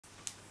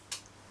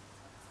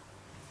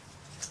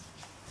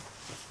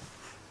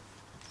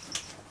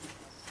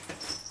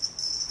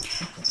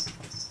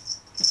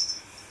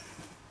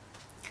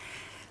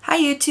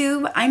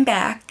YouTube, I'm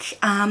back.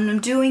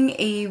 I'm doing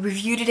a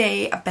review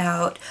today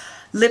about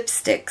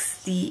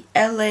lipsticks. The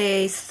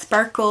LA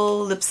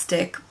Sparkle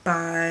lipstick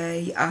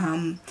by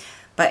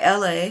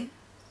LA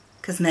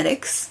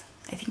Cosmetics.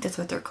 I think that's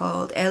what they're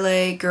called.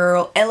 LA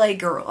Girl,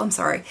 I'm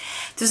sorry.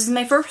 This is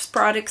my first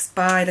products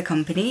by the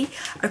company.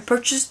 I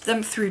purchased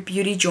them through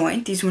Beauty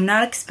Joint. These were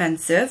not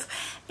expensive,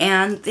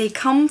 and they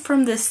come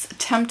from this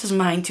attempt of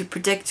mine to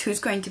predict who's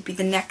going to be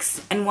the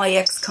next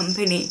NYX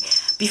company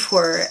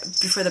before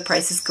the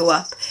prices go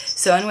up.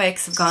 So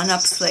NYX have gone up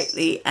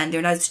slightly, and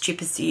they're not as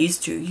cheap as they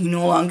used to. You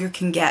no longer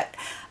can get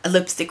a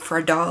lipstick for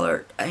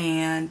 $1,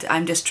 and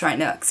I'm just trying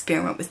to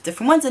experiment with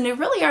different ones, and there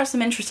really are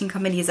some interesting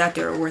companies out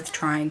there worth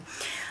trying.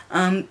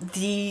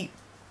 The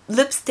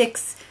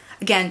lipsticks,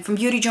 again, from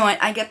Beauty Joint,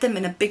 I get them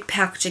in a big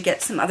package. I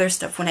get some other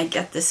stuff when I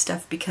get this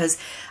stuff because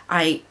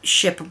I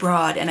ship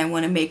abroad and I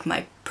want to make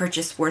my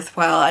purchase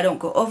worthwhile. I don't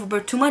go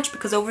overboard too much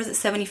because over the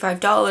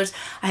 $75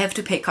 I have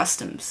to pay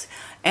customs.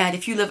 And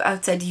if you live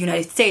outside the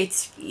United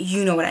States,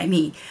 you know what I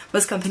mean.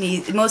 Most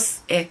countries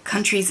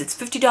it's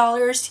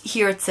 $50.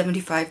 Here it's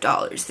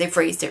 $75. They've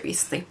raised it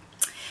recently.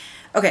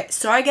 Okay,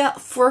 so I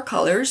got 4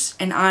 colors,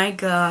 and I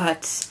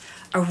got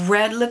a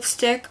red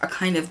lipstick, a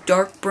kind of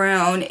dark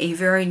brown, a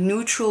very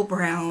neutral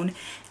brown,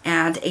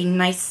 and a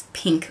nice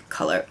pink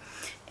color.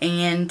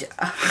 And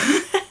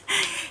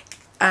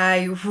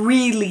I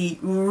really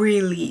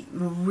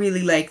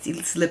like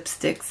these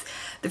lipsticks.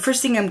 The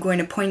first thing I'm going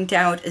to point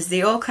out is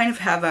they all kind of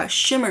have a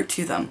shimmer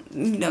to them,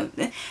 you know,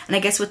 and I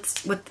guess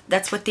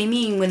that's what they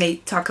mean when they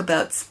talk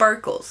about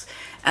sparkles.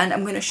 And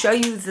I'm going to show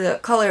you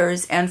the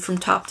colors, and from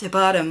top to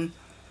bottom,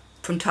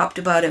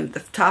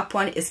 the top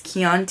one is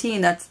Chianti,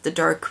 and that's the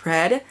dark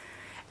red.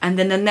 And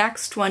then the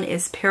next one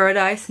is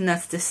Paradise, and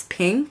that's this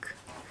pink.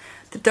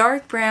 The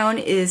dark brown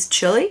is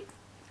Chili.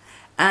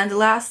 And the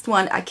last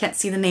one, I can't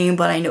see the name,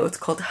 but I know it's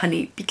called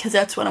Honey, because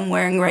that's what I'm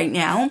wearing right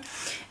now.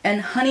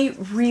 And Honey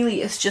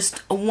really is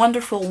just a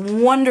wonderful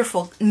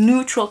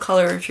neutral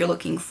color if you're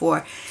looking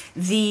for.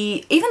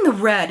 Even the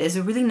red is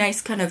a really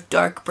nice kind of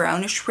dark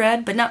brownish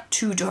red, but not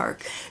too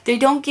dark. They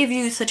don't give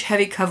you such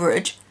heavy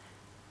coverage,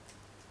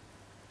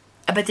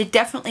 but they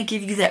definitely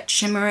give you that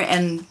shimmer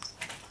and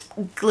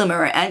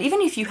glimmer. And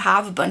even if you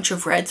have a bunch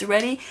of reds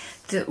already,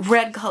 the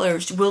red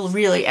colors will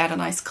really add a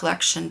nice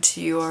collection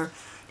to your,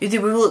 they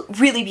will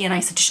really be a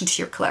nice addition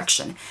to your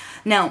collection.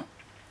 Now,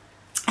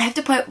 I have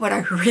to point out what I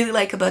really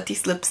like about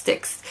these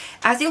lipsticks.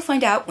 As you'll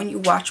find out when you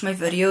watch my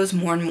videos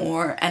more and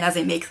more, and as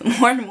I make them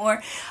more and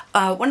more,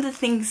 one of the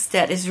things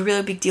that is a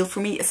really big deal for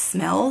me is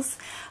smells.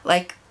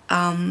 Like,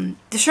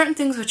 there's certain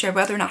things which I'd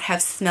rather not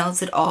have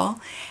smells at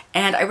all,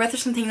 and I'd rather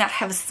something not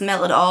have a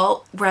smell at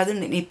all rather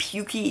than a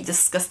pukey,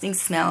 disgusting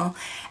smell.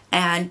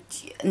 And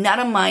not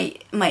on my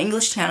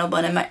English channel,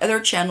 but on my other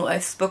channel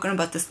I've spoken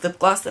about this lip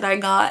gloss that I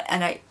got,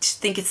 and I just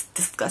think it's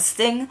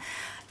disgusting.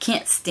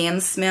 Can't stand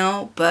the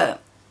smell,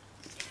 but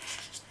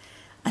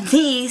on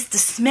these, the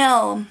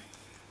smell,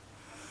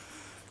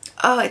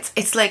 oh,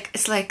 it's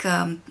like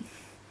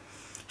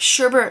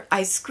sherbet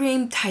ice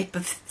cream type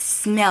of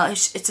smell.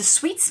 It's a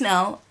sweet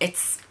smell.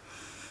 It's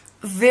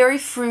very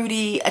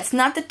fruity. It's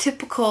not the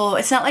typical,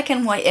 it's not like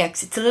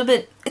NYX. It's a little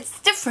bit, it's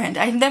different.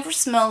 I've never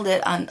smelled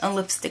it on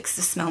lipsticks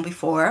to smell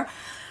before.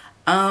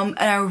 And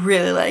I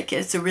really like it.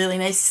 It's a really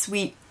nice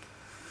sweet,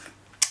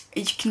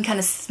 you can kind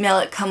of smell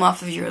it come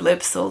off of your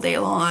lips all day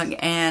long,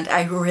 and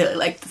I really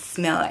like the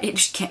smell. I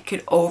just can't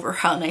get over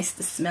how nice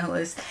the smell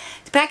is.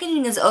 The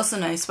packaging is also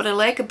nice. What I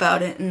like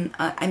about it, and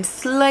I'm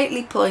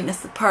slightly pulling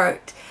this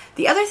apart,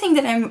 the other thing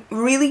that I'm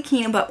really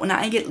keen about when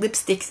I get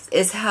lipsticks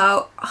is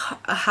how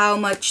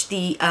much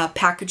the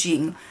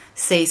packaging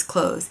stays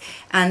closed.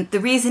 And the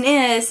reason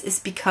is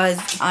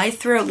because I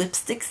throw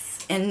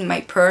lipsticks in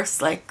my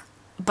purse, like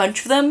a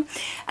bunch of them,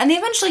 and they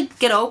eventually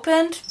get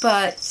opened,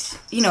 but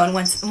you know, and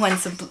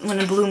when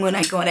a blue moon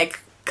I go and I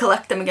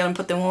collect them again and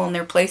put them all in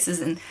their places,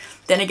 and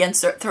then again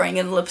start throwing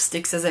in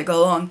lipsticks as I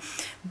go along.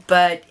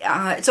 But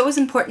it's always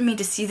important to me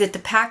to see that the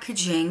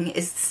packaging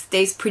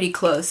stays pretty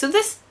close. So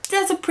this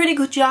does a pretty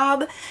good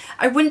job.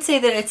 I wouldn't say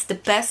that it's the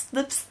best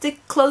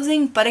lipstick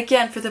closing, but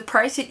again, for the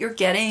price that you're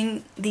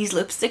getting these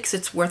lipsticks,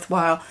 it's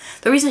worthwhile.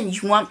 The reason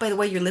you want, by the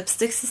way, your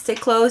lipsticks to stay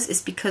closed is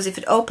because if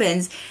it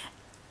opens,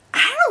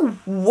 I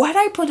don't know what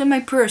I put in my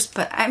purse,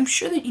 but I'm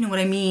sure that you know what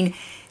I mean.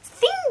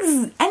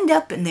 Things end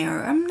up in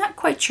there. I'm not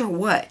quite sure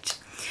what.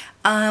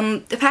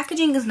 The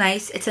packaging is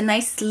nice. It's a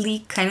nice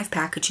sleek kind of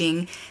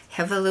packaging.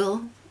 Have a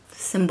little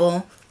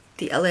symbol,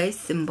 the LA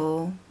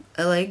symbol,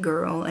 LA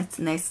girl. It's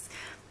a nice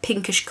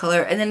pinkish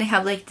color, and then they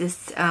have like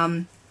this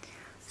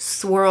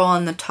swirl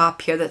on the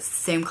top here that's the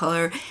same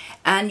color,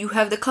 and you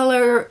have the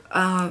color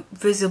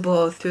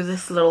visible through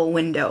this little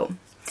window.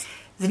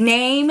 The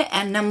name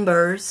and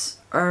numbers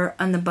are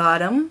on the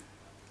bottom.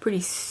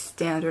 Pretty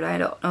standard. I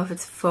don't know if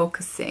it's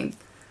focusing.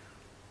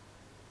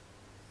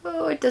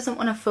 Oh, it doesn't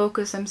want to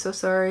focus. I'm so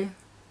sorry.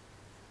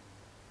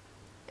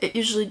 It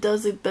usually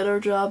does a better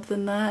job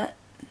than that.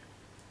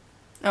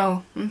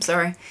 Oh, I'm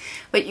sorry.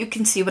 But you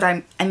can see what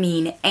I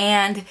mean.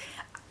 And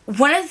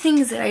one of the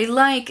things that I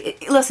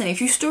like, listen,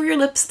 if you store your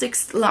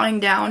lipsticks lying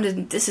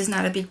down, this is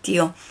not a big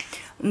deal.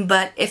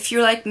 But if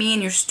you're like me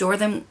and you store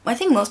them, I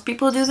think most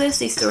people do this,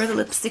 they store the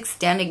lipsticks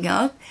standing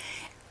up.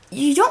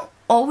 You don't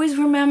always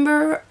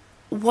remember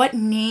what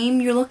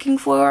name you're looking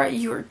for.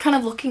 You're kind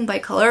of looking by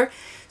color.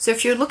 So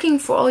if you're looking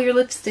for all your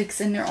lipsticks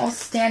and they're all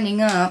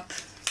standing up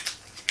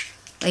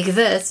like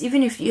this,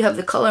 even if you have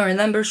the color and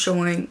number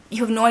showing,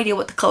 you have no idea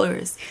what the color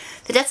is.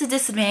 So that's a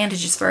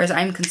disadvantage as far as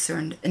I'm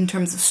concerned in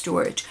terms of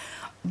storage.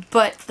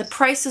 But the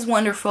price is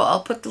wonderful.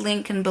 I'll put the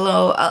link in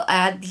below. I'll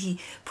add the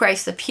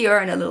price up here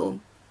in a little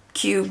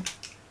cube.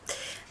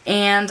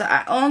 And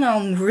all in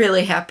all, I'm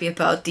really happy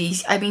about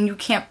these. I mean, you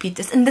can't beat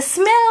this. And the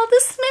smell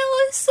is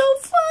so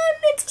fun.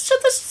 It's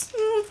such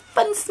a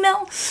fun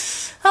smell.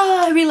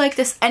 Oh, I really like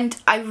this. And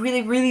I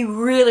really, really,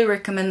 really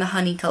recommend the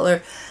honey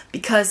color,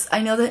 because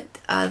I know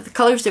that the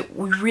colors that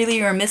we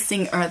really are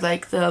missing are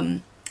like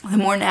the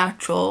more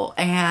natural,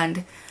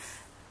 and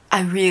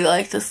I really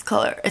like this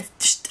color. It's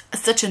just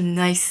such a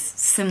nice,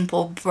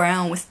 simple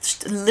brown with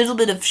just a little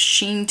bit of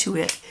sheen to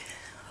it.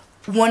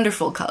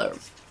 Wonderful color.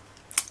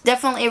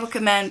 Definitely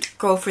recommend,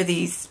 go for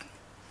these.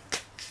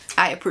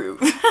 I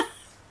approve.